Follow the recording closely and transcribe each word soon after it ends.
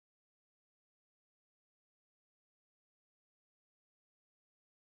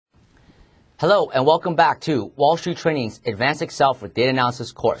Hello and welcome back to Wall Street Training's Advanced Excel for Data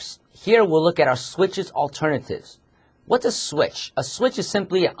Analysis course. Here we'll look at our switches alternatives. What's a switch? A switch is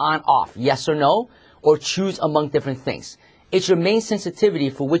simply an on-off, yes or no, or choose among different things. It's your main sensitivity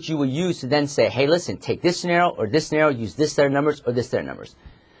for which you will use to then say, hey listen, take this scenario or this scenario, use this set of numbers or this set of numbers.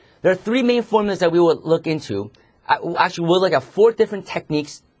 There are three main formulas that we will look into. Actually, we'll look at 4 different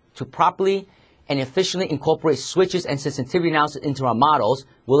techniques to properly and efficiently incorporate switches and sensitivity analysis into our models.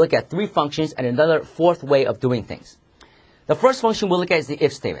 We'll look at 3 functions and another 4th way of doing things. The first function we'll look at is the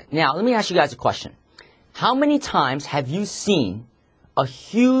if statement. Now, let me ask you guys a question. How many times have you seen a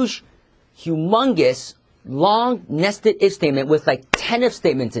huge, humongous, long nested if statement with like 10 if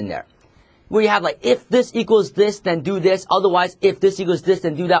statements in there? Where you have like, if this equals this, then do this. Otherwise, if this equals this,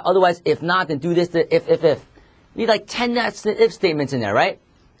 then do that. Otherwise, if not, then do this, if. You need like 10 nested if statements in there, right?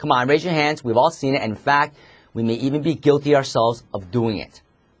 Come on, raise your hands. We've all seen it. And in fact, we may even be guilty ourselves of doing it.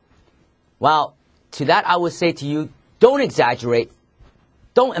 Well, to that I would say to you, don't exaggerate,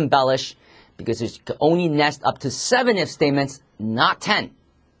 don't embellish, because it can only nest up to 7 if statements, not 10.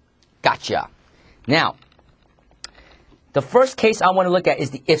 Gotcha. Now, the first case I want to look at is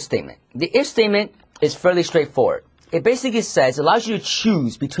the if statement. The if statement is fairly straightforward. It basically says, it allows you to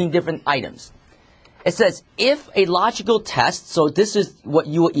choose between different items. It says, if a logical test, so this is what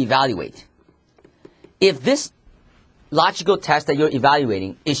you will evaluate. If this logical test that you're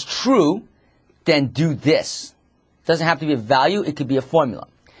evaluating is true, then do this. It doesn't have to be a value, it could be a formula.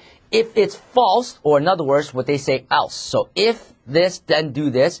 If it's false, or in other words, what they say else. So if this, then do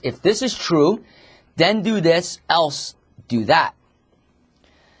this. If this is true, then do this, else do that.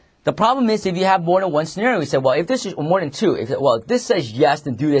 The problem is if you have more than one scenario, we say, well, if this is more than 2, if this says yes,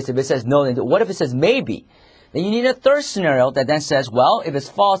 then do this. If it says no, then do. What if it says maybe? Then you need a third scenario that then says, well, if it's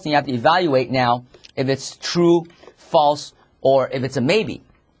false, then you have to evaluate now if it's true, false, or if it's a maybe.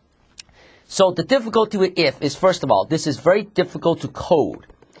 So the difficulty with if is, first of all, this is very difficult to code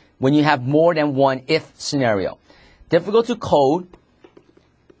when you have more than one if scenario. Difficult to code.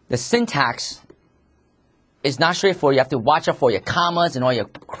 The syntax is not straightforward. You have to watch out for your commas and all your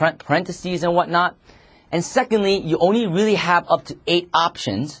parentheses and whatnot. And secondly, you only really have up to 8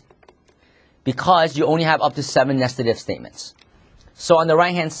 options because you only have up to 7 nested if statements. So on the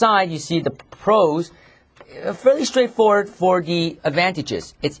right-hand side, you see the pros. Fairly straightforward for the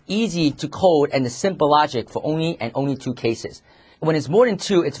advantages. It's easy to code and the simple logic for only 2 cases. When it's more than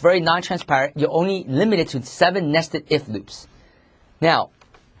 2, it's very non-transparent. You're only limited to 7 nested if loops. Now,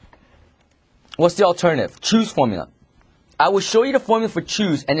 what's the alternative? Choose formula. I will show you the formula for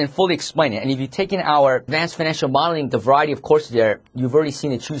choose and then fully explain it. And if you've taken our advanced financial modeling, the variety of courses there, you've already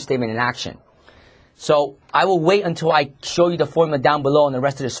seen the choose statement in action. So I will wait until I show you the formula down below on the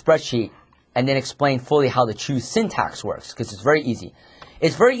rest of the spreadsheet and then explain fully how the choose syntax works, because it's very easy.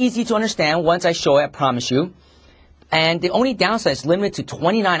 It's very easy to understand once I show it, I promise you. And the only downside is limited to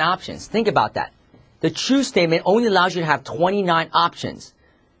 29 options. Think about that. The choose statement only allows you to have 29 options.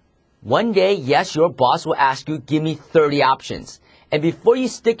 One day, yes, your boss will ask you, give me 30 options. And before you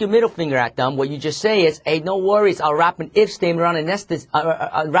stick your middle finger at them, what you just say is, hey, no worries, I'll wrap an if statement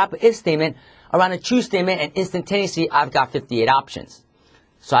around a choose statement, and instantaneously, I've got 58 options.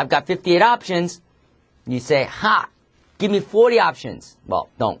 So I've got 58 options. You say, ha, give me 40 options. Well,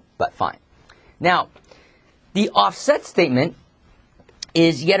 don't, but fine. Now, the offset statement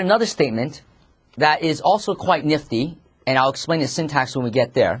is yet another statement that is also quite nifty, and I'll explain the syntax when we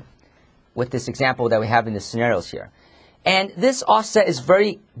get there with this example that we have in the scenarios here. And this offset is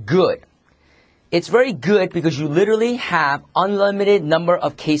very good. It's very good because you literally have unlimited number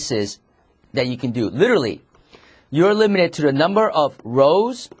of cases that you can do. Literally, you're limited to the number of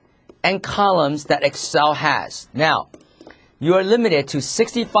rows and columns that Excel has. Now, you are limited to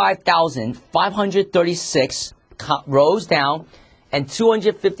 65,536 rows down and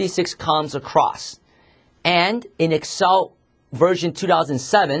 256 columns across. And in Excel version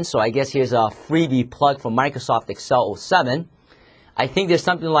 2007, so I guess here's a freebie plug for Microsoft Excel 07, I think there's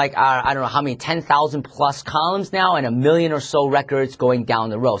something like, I don't know how many, 10,000 plus columns now and 1 million or so records going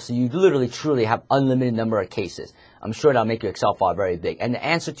down the row. So you literally, truly have unlimited number of cases. I'm sure that'll make your Excel file very big. And the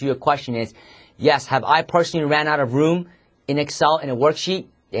answer to your question is, yes, have I personally ran out of room in Excel in a worksheet?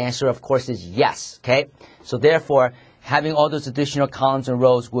 The answer, of course, is yes, okay? So therefore, having all those additional columns and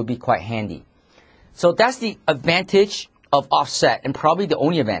rows would be quite handy. So that's the advantage of offset, and probably the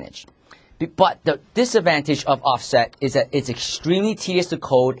only advantage. But the disadvantage of offset is that it's extremely tedious to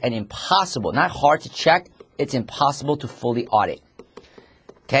code and impossible, not hard to check, it's impossible to fully audit.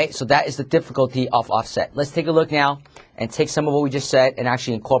 Okay, so that is the difficulty of offset. Let's take a look now and take some of what we just said and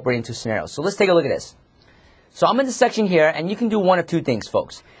actually incorporate it into scenarios. So let's take a look at this. So I'm in the section here, and you can do one of two things,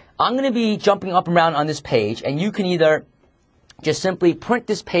 folks. I'm going to be jumping up and around on this page, and you can either just simply print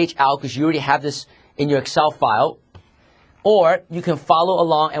this page out because you already have this in your Excel file, or you can follow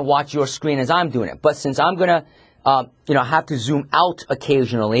along and watch your screen as I'm doing it. But since I'm going to have to zoom out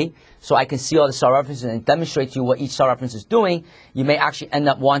occasionally so I can see all the cell references and demonstrate to you what each cell reference is doing, you may actually end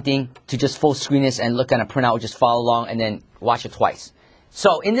up wanting to just full screen this and look at a printout or just follow along and then watch it twice.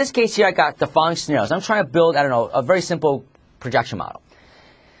 So in this case here, I got the following scenarios. I'm trying to build, a very simple projection model.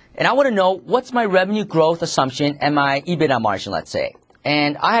 And I want to know what's my revenue growth assumption and my EBITDA margin, let's say.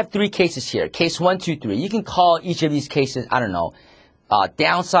 And I have three cases here. Case 1, 2, 3. You can call each of these cases,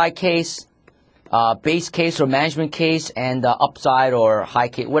 downside case, base case or management case, and upside or high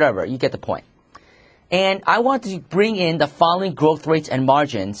case, whatever. You get the point. And I want to bring in the following growth rates and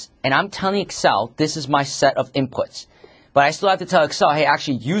margins, and I'm telling Excel this is my set of inputs. But I still have to tell Excel, hey,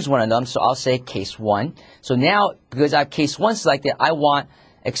 actually use one of them, so I'll say case 1. So now, because I have case 1 selected, I want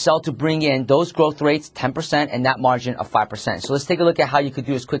Excel to bring in those growth rates, 10%, and that margin of 5%. So let's take a look at how you could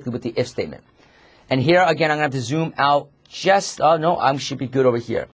do this quickly with the if statement. And here, again, I'm going to have to zoom out just, I should be good over here.